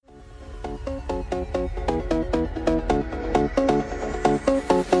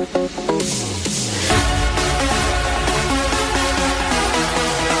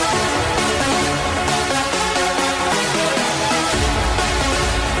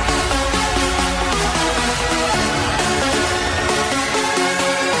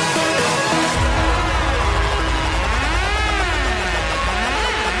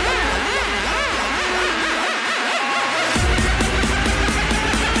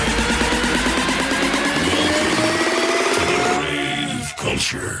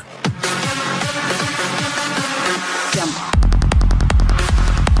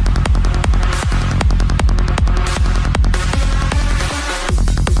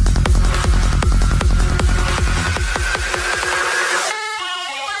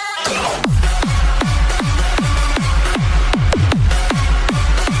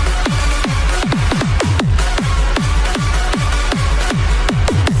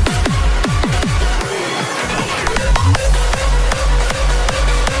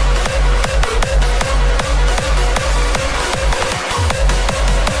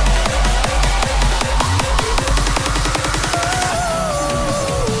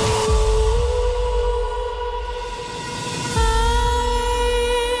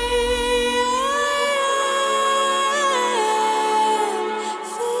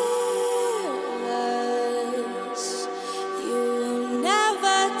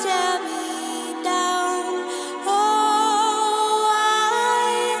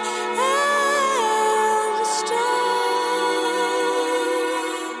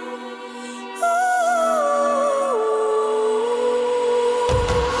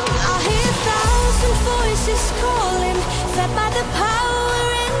fed by the power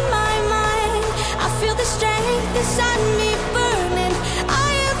in my mind. I feel the strength inside me burning. I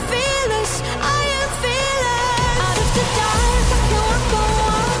am fearless, I am fearless. Out of the dark, I can walk on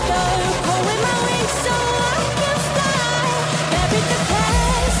water. Growing my wings so I can fly. Buried the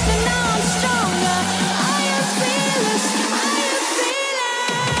past and now I'm stronger. I am fearless, I am fearless.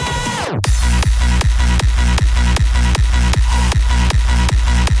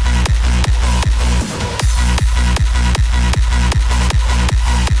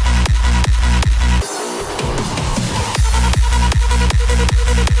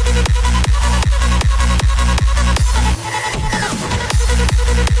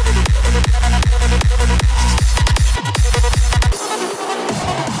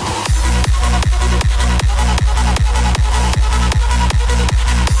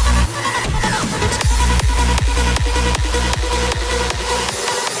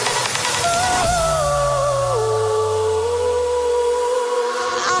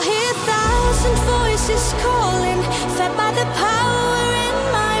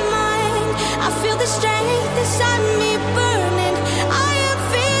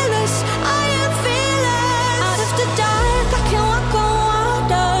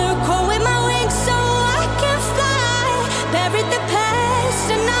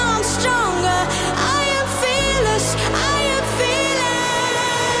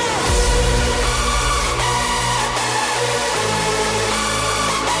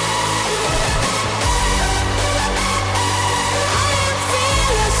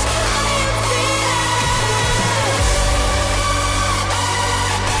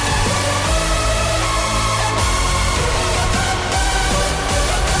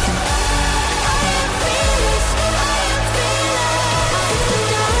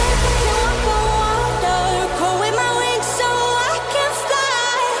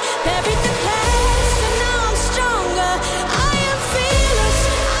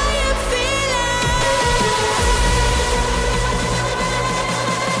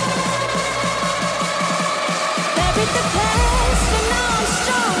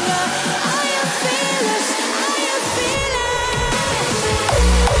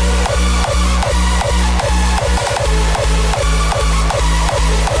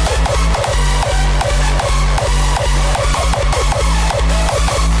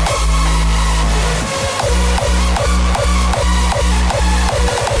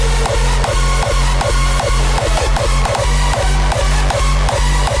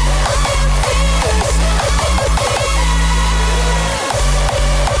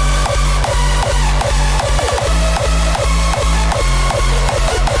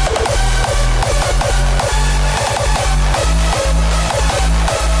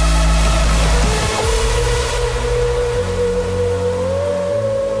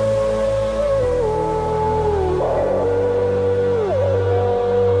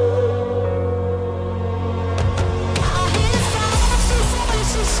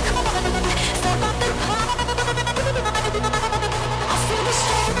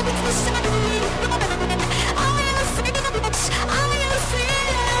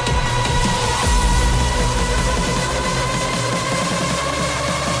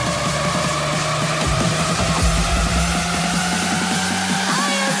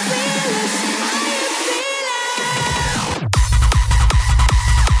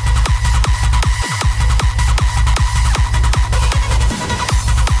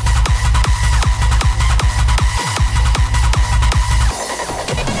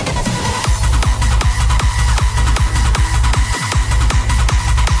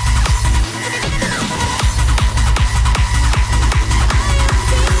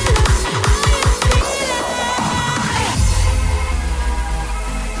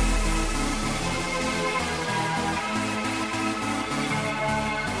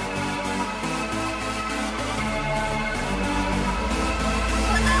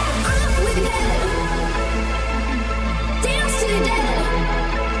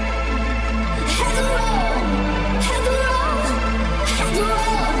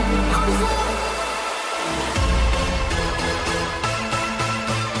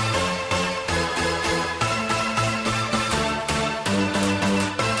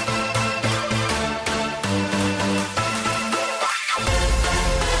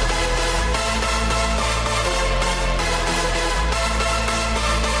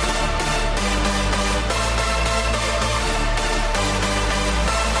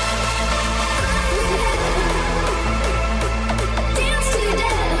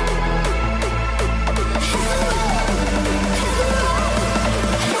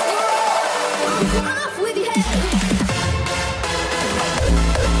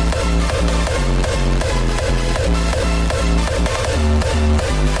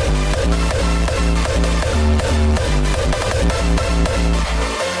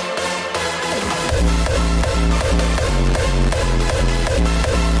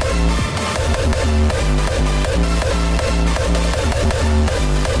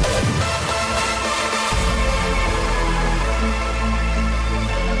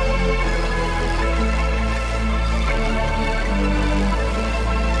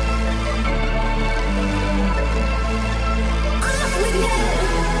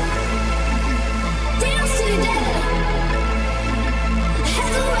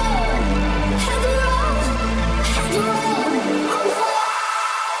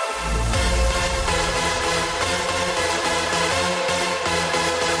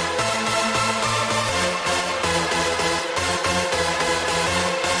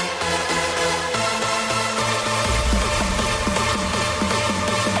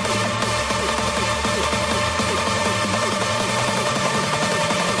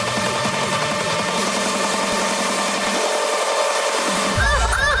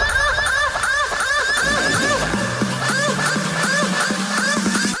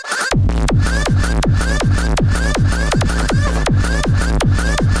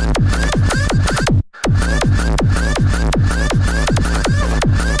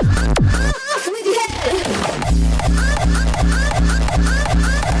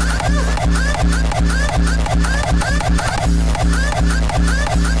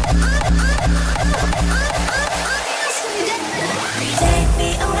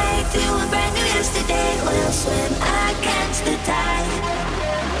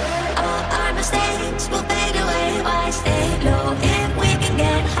 mistakes will fade away. Why stay low if we can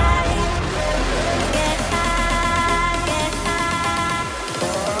get high? Get high, get high.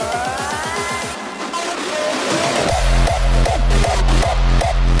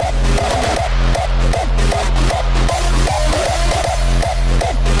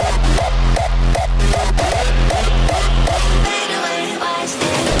 Fade away, why stay?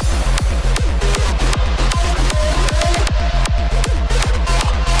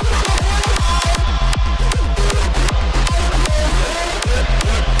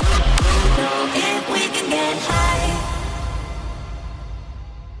 If we can get high.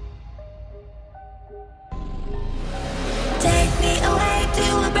 Take me away to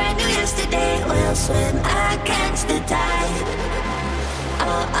a brand new yesterday. We'll swim against the tide.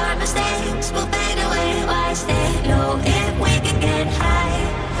 All our mistakes will fade away. Why stay low if we can get high?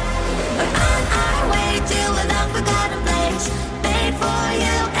 We're on our way to a long forgotten place, made for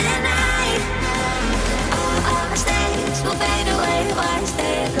you and I. All our mistakes will fade away. Why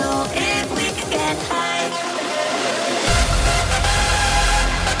stay low if we can get high?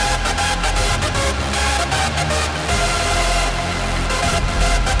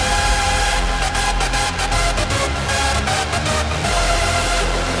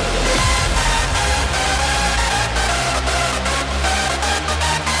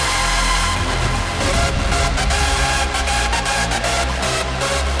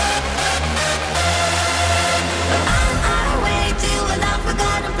 On our way to a long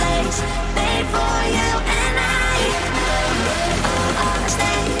forgotten place, made for you and I. All our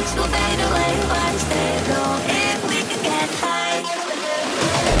mistakes will fade away. Why stay low if we can get high?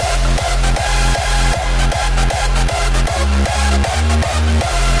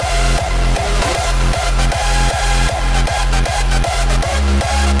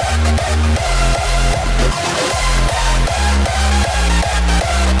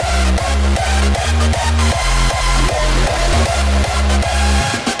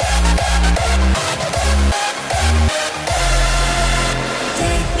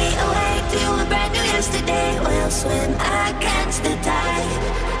 Take me away to a brand new yesterday. We'll swim against the tide.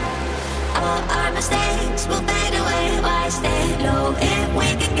 All our mistakes will fade away. Why stay low if we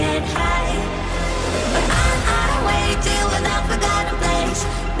can get high? We're on our way to a long forgotten place,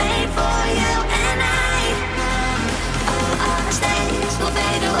 made for you and I. All our mistakes will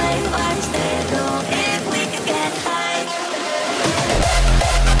fade away. Why stay low if we can get high?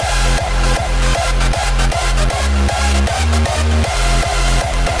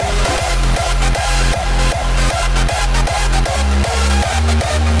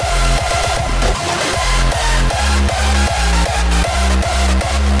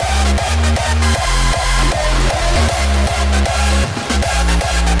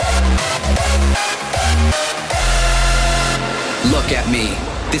 Look at me,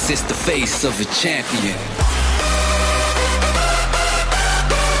 this is the face of a champion.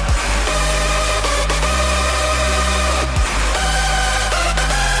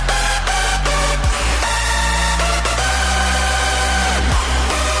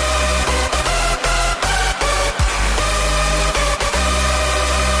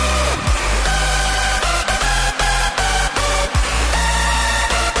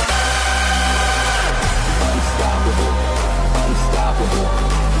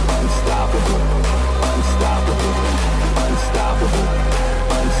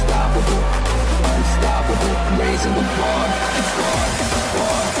 Raising the bar.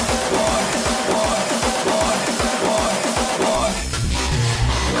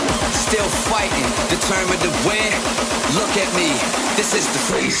 Still fighting, determined to win. Look at me, this is the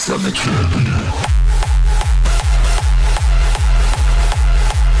face of a champion.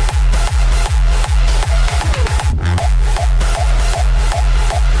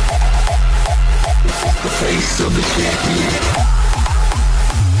 The face of the champion.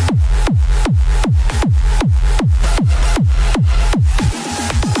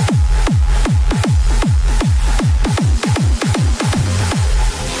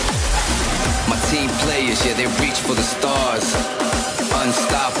 My team players, yeah, they reach for the stars.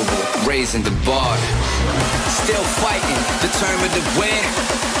 Unstoppable, raising the bar. Still fighting, determined to win.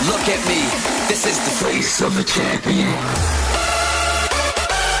 Look at me, this is the face of a champion.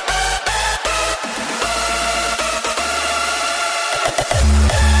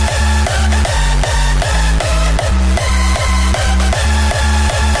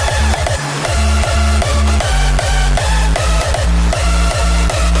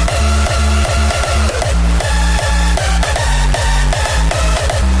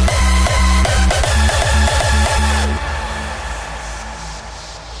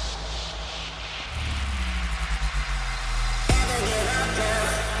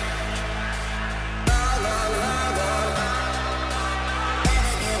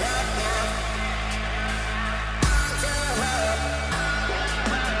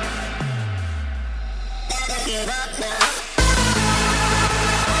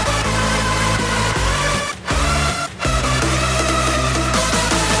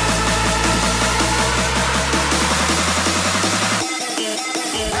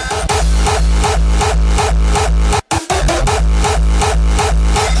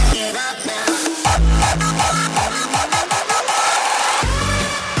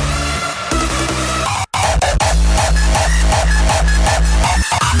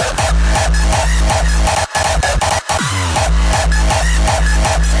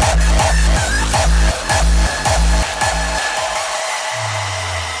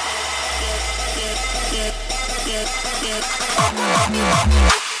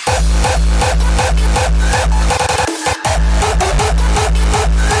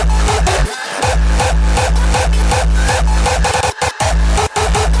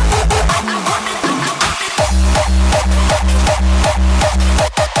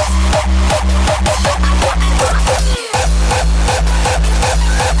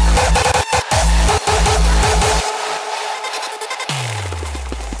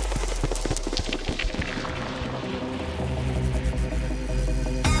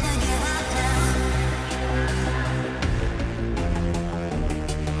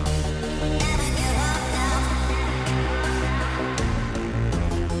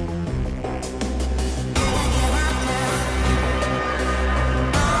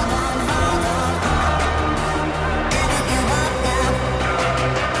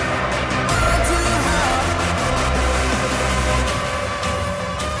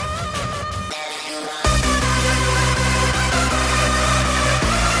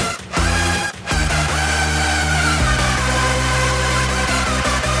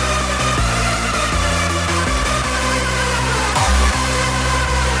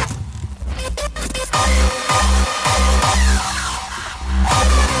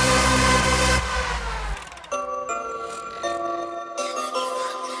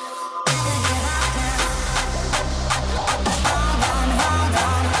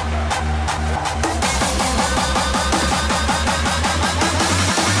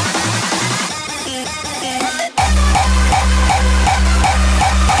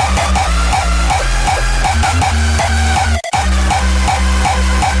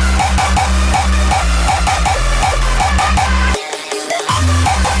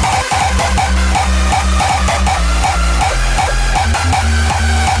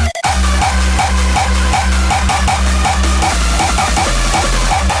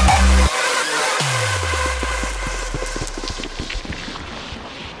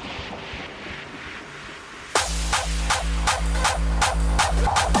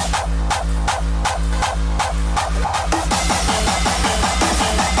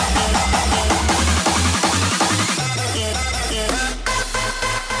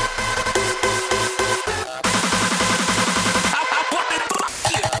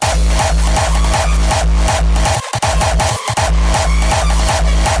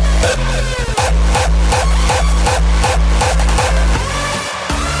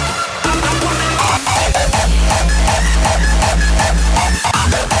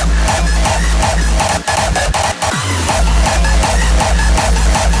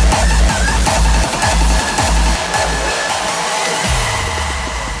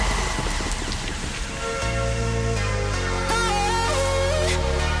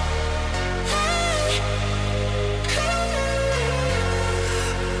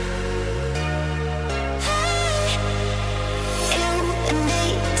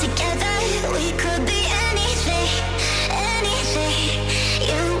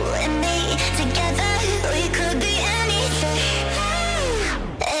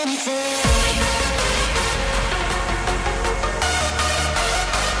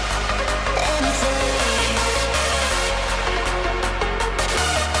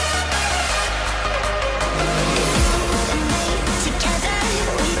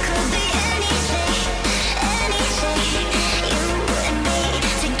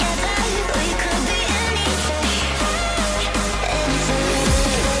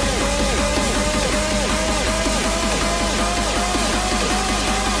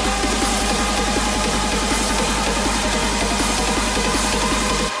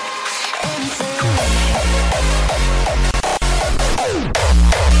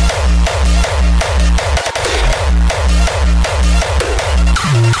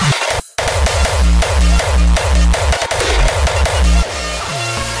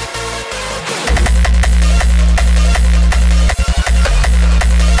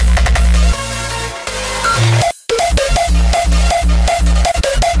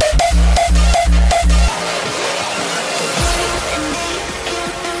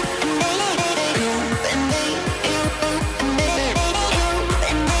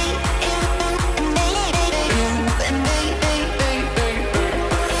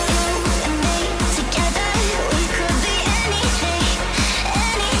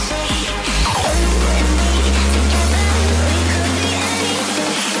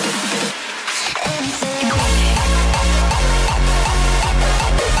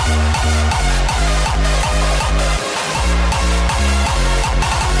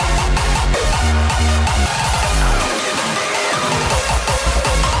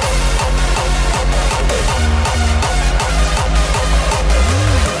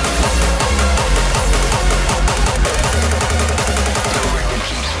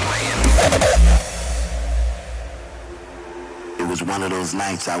 those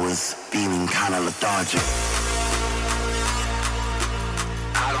nights I was feeling kinda lethargic.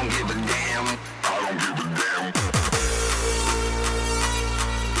 I don't give a damn. I don't give a damn.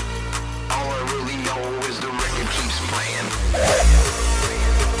 All I really know is the record keeps playing.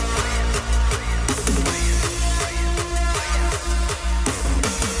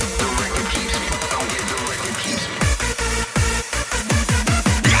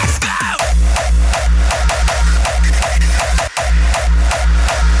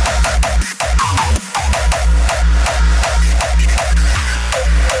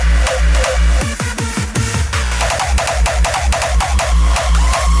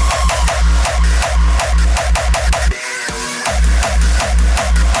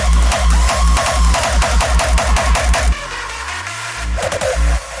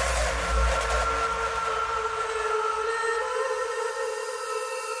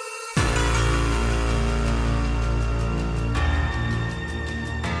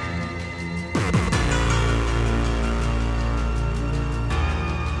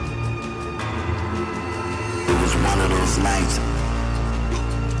 Nights.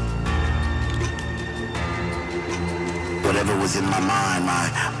 Whatever was in my mind, my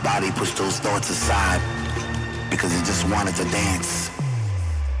body pushed those thoughts aside because it just wanted to dance.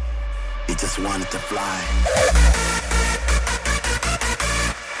 It just wanted to fly.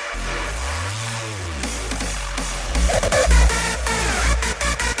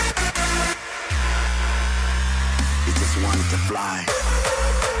 It just wanted to fly.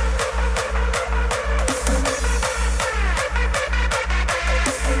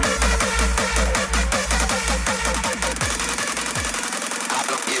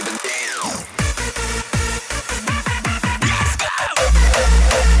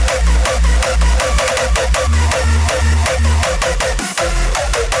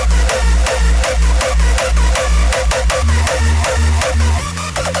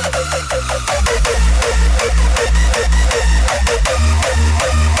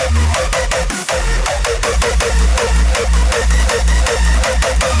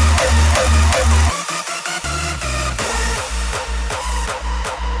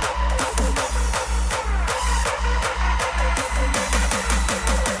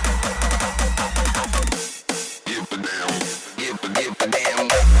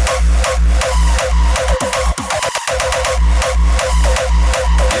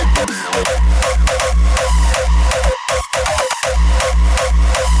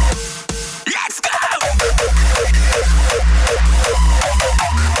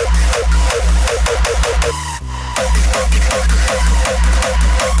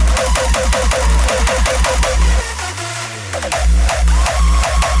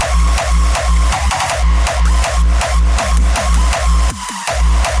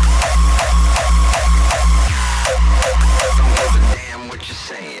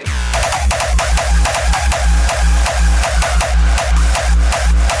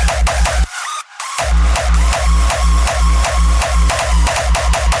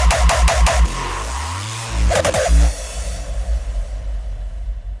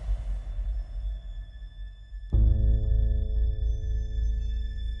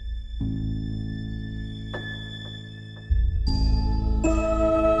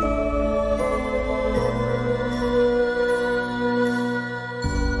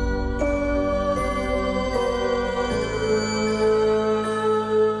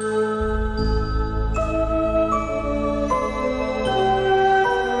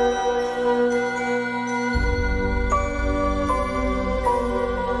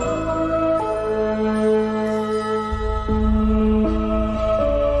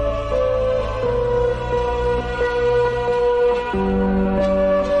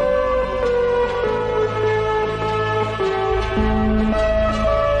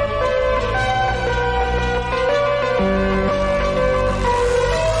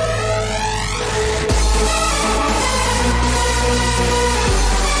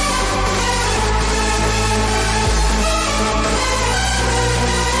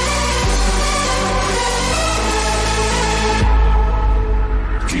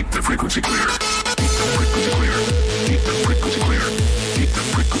 frequency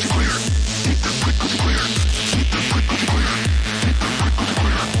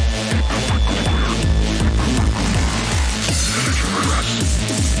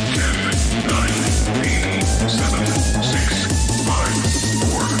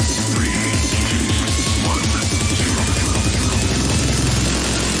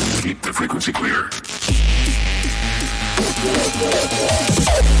clear.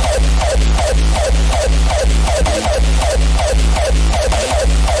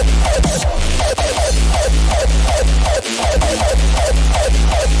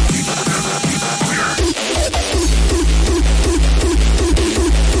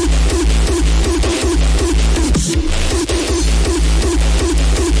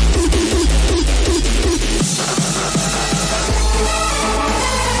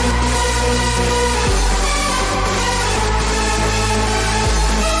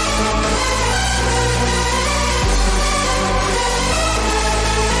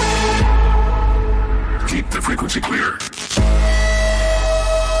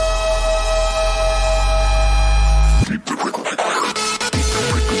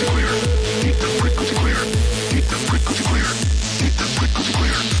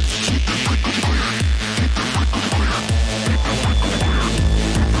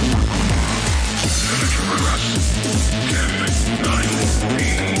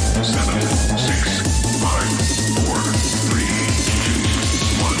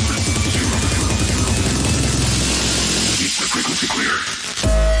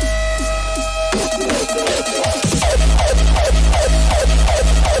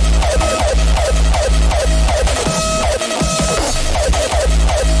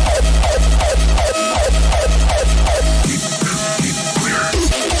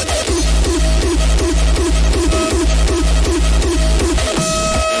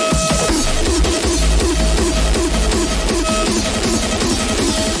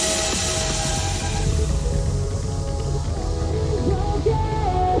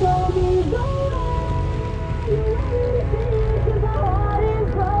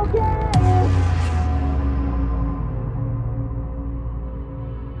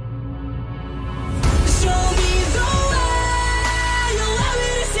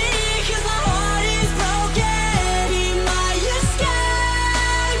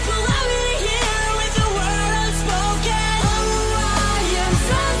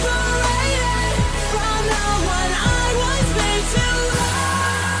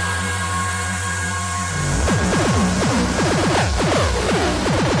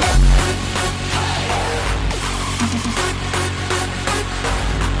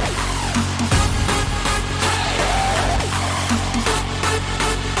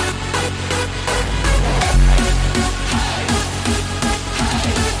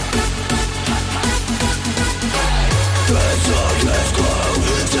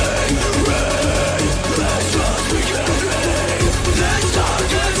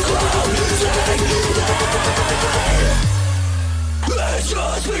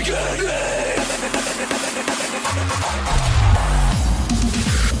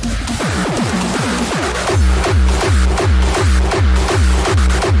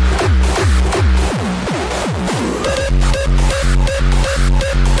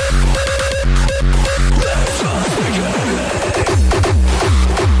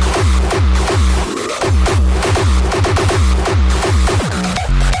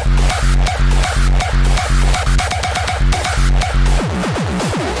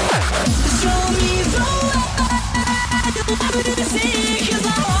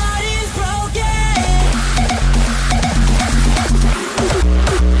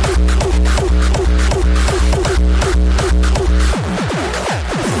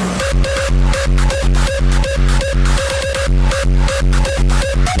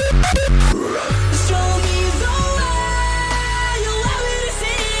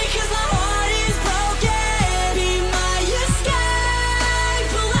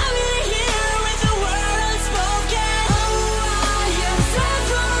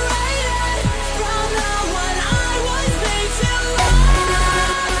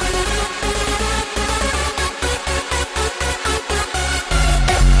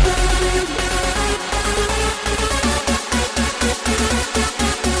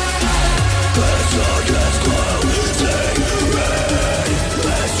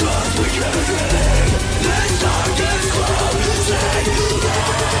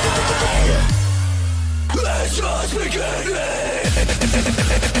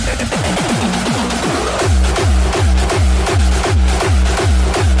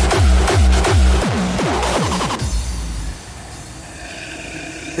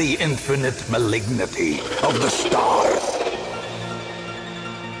 The infinite malignity of the stars.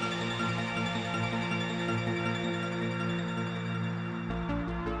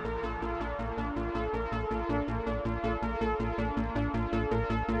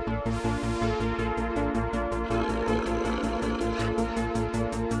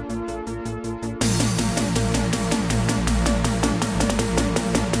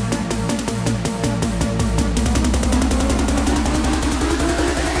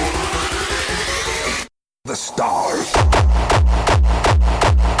 The stars.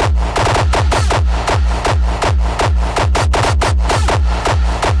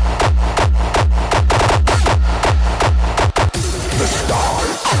 The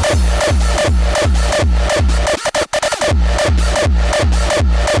stars.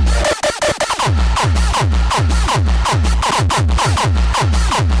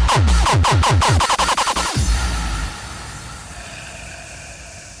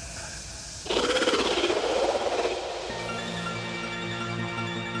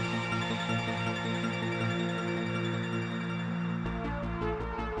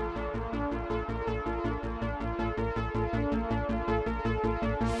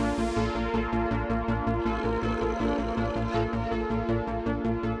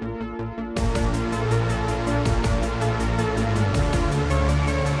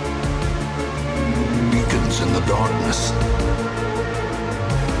 In the darkness.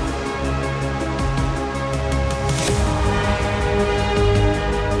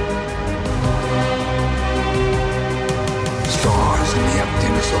 Stars in the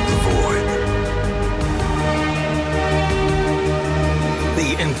emptiness of the void. The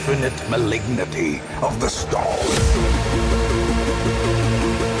infinite malignity of the stars.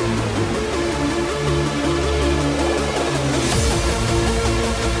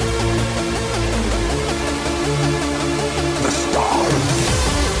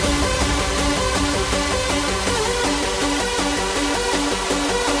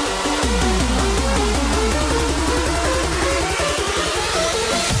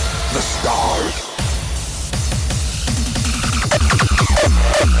 The stars.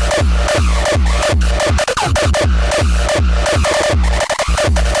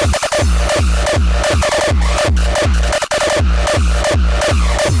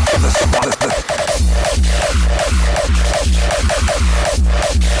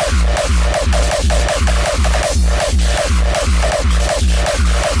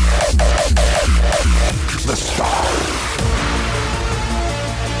 The stars.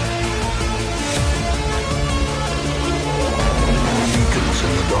 Beacons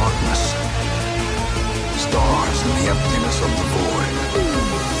in the darkness. Stars in the emptiness of the void.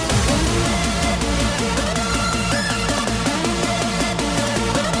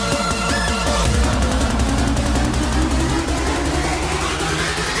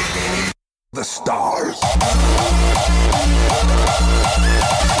 The stars.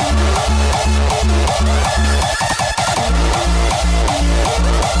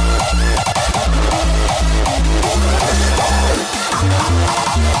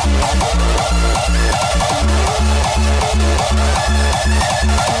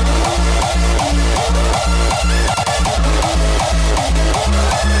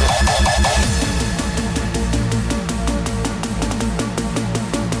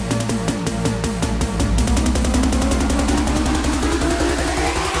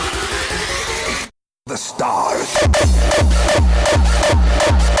 The stars.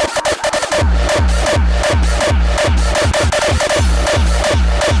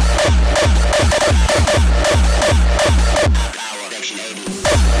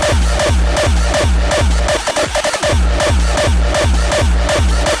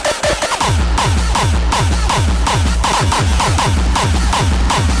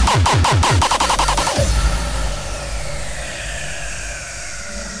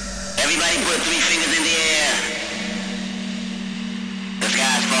 Everybody put 3 fingers in the air. The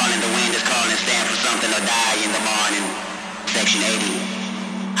sky's falling, the wind is calling, stand for something or die in the morning. Section 80,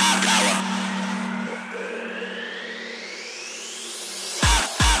 high power.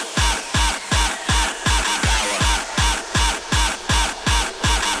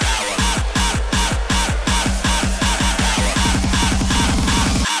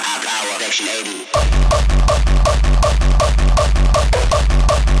 Section 80.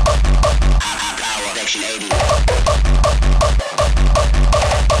 Section 80.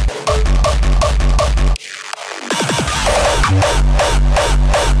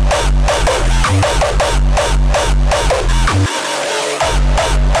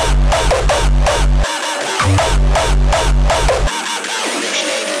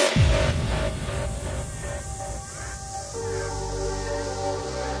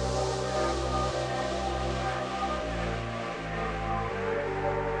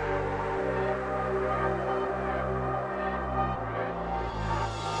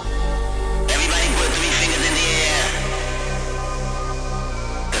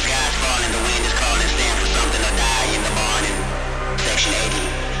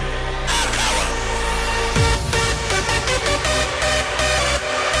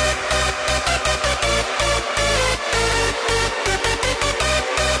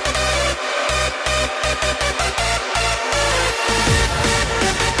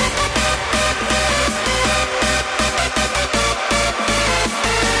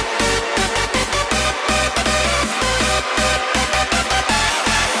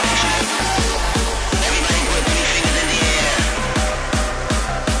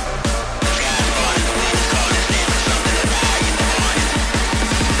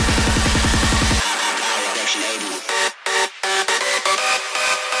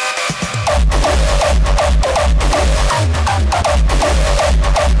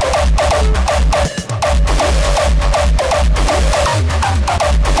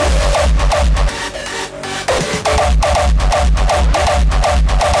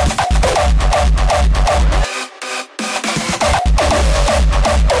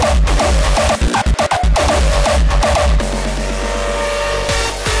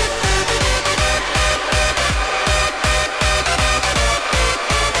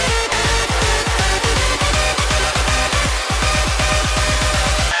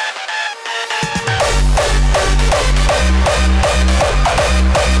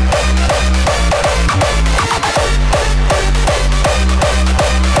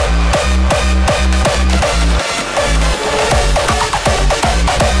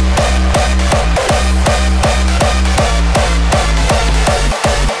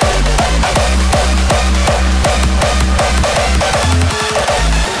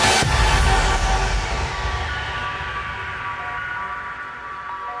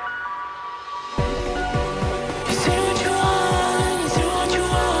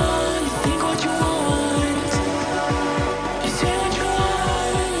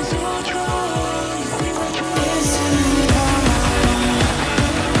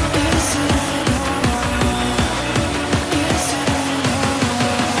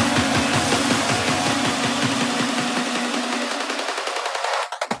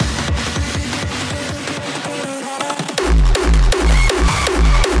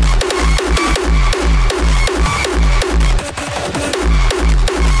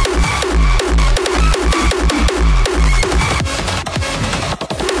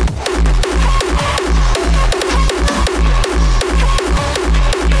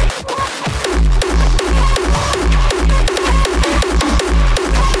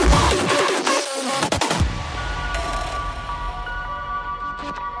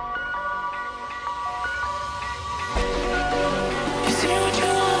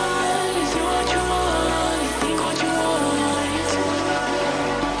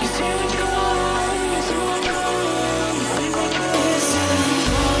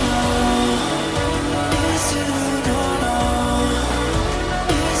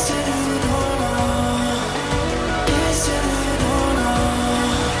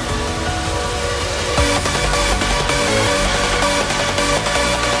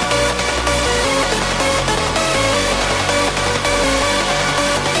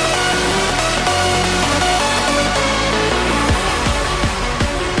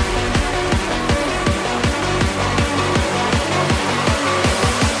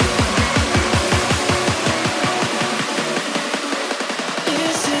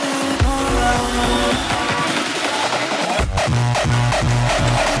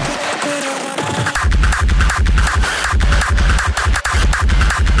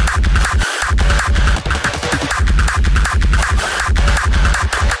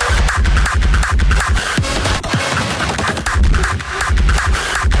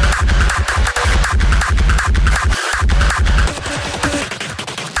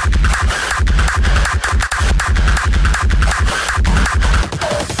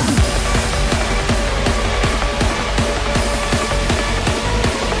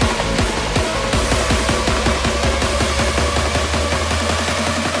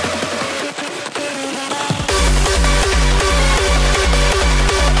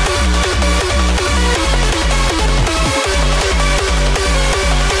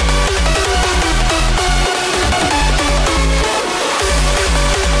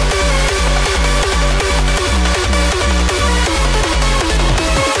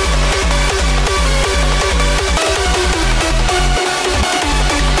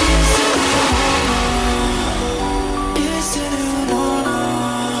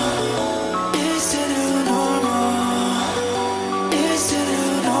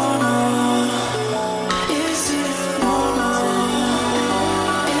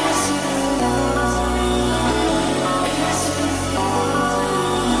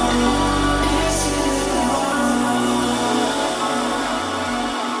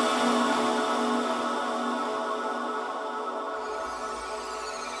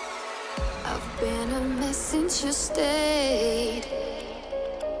 been a mess since you stayed.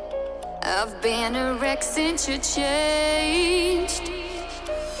 I've been a wreck since you changed.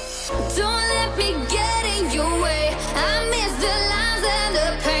 Don't let me get in your way. I miss the lies and the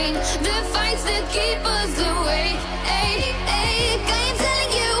pain, the fights that keep us away. Ay, ay, I'm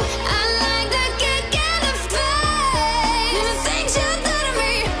telling you, I like the kick and the pain, the things you do to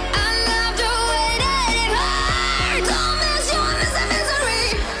me. I love the way that it hurts. Don't miss you, miss the misery.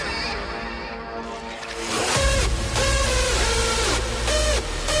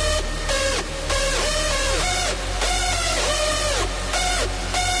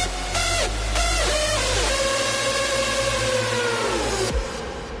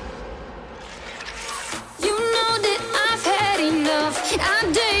 You know that I've had enough.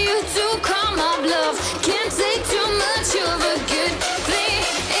 I dare you to call my bluff. Can't take too much of a good thing.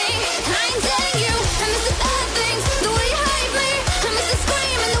 I'm telling you, I miss the bad things, the way you hate me. I miss the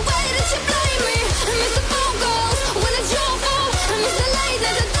scream and the way that you blame me. I miss the phone calls when it's your fault. I miss the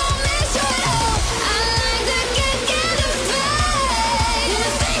lateness, I don't miss you at all. I like the kick and the pain,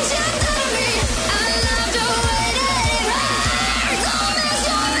 the things you do to me. I love the way that it hurts. Don't miss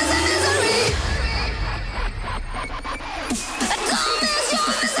you, miss the misery. I don't miss you,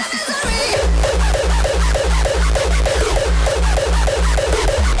 miss the misery.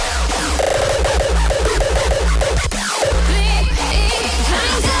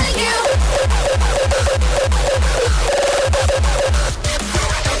 I'm telling you, I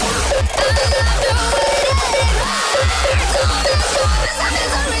love the way that it hurts. Don't miss you, miss the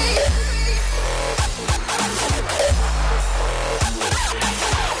misery.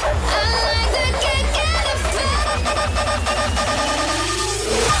 I like the kick and the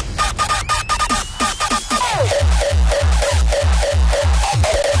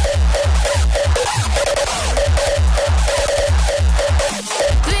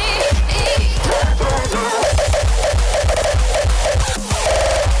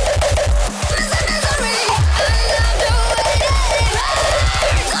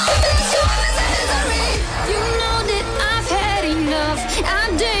you know that I've had enough.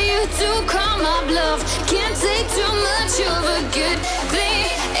 I dare you to call my bluff. Can't take too much of a good thing.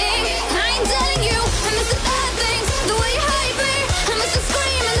 I'm telling you, I miss the bad things, the way you hate me. I miss the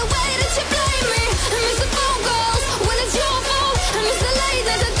scream and the way that you blame me. I miss the phone calls when it's your fault. I miss the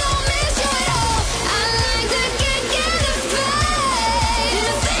lateness, I don't miss you at all. I like the kick and the pain,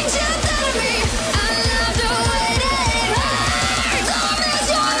 the things you do to me. I love the way that it hurts. Don't miss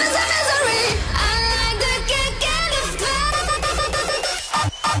you, miss the misery. I like the kick and the pain.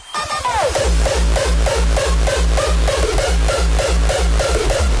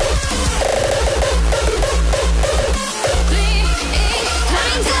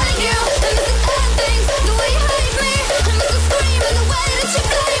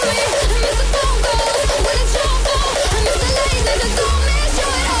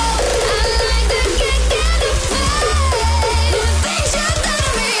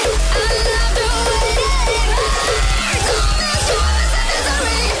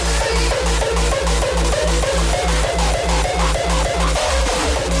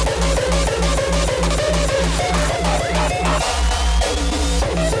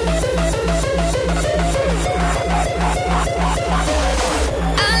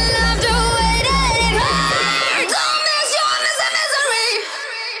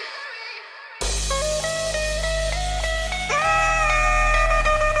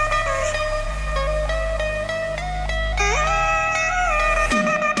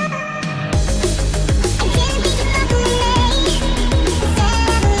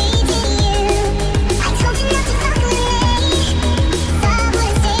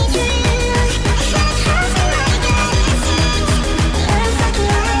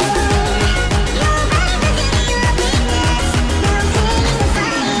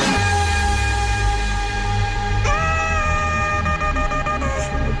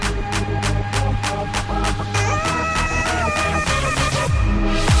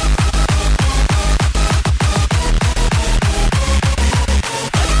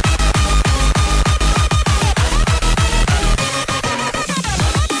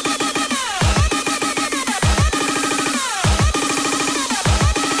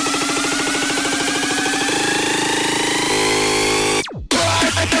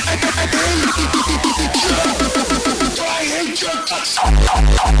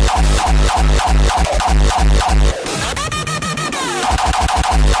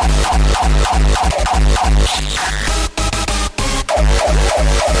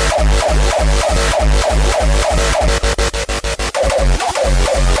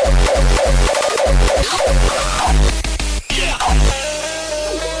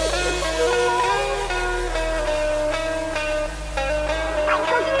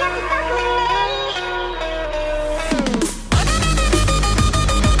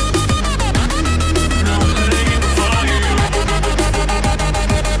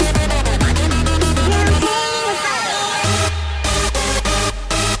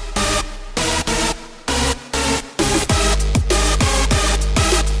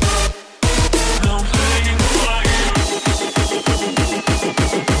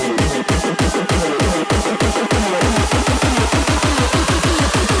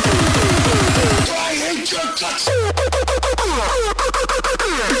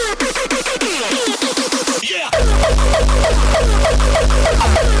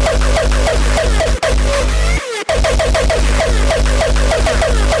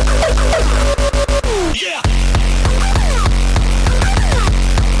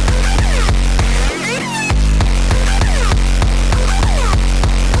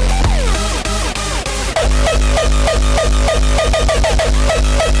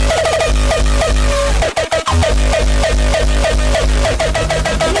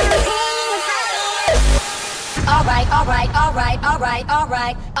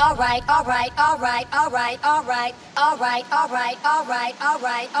 alright, alright, alright, alright, alright, alright, alright, alright, alright,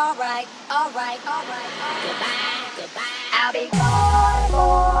 alright, alright, alright, alright. Goodbye, goodbye. I'll be gone for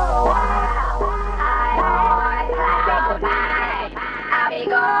a while. I always say goodbye. I'll be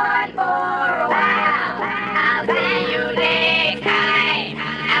gone for a while. I'll see you next time.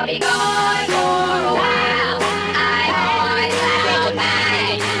 I'll be gone for a while. I always say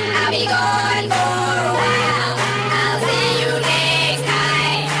goodbye. I'll be gone for a while. I'll see you next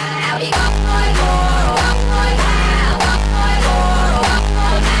time. I'll be gone for a while.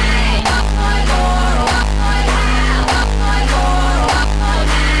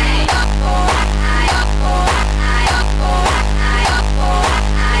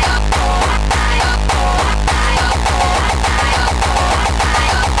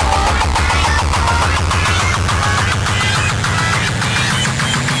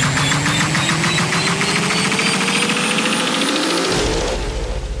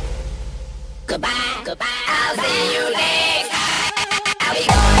 Goodbye, goodbye. I'll see you next time. I'll be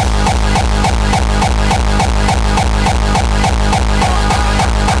gone.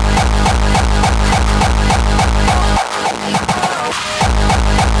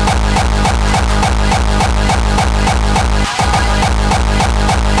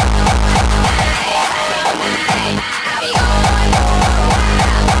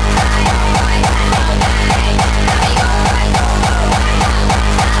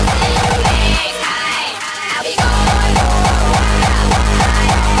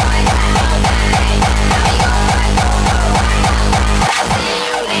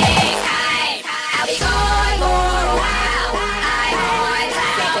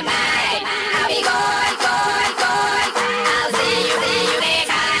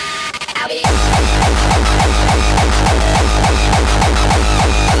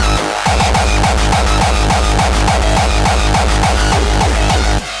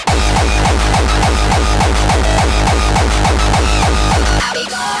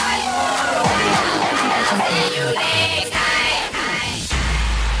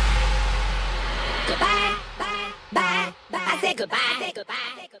 Goodbye, bye, bye, bye. I said goodbye,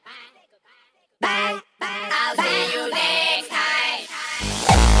 bye.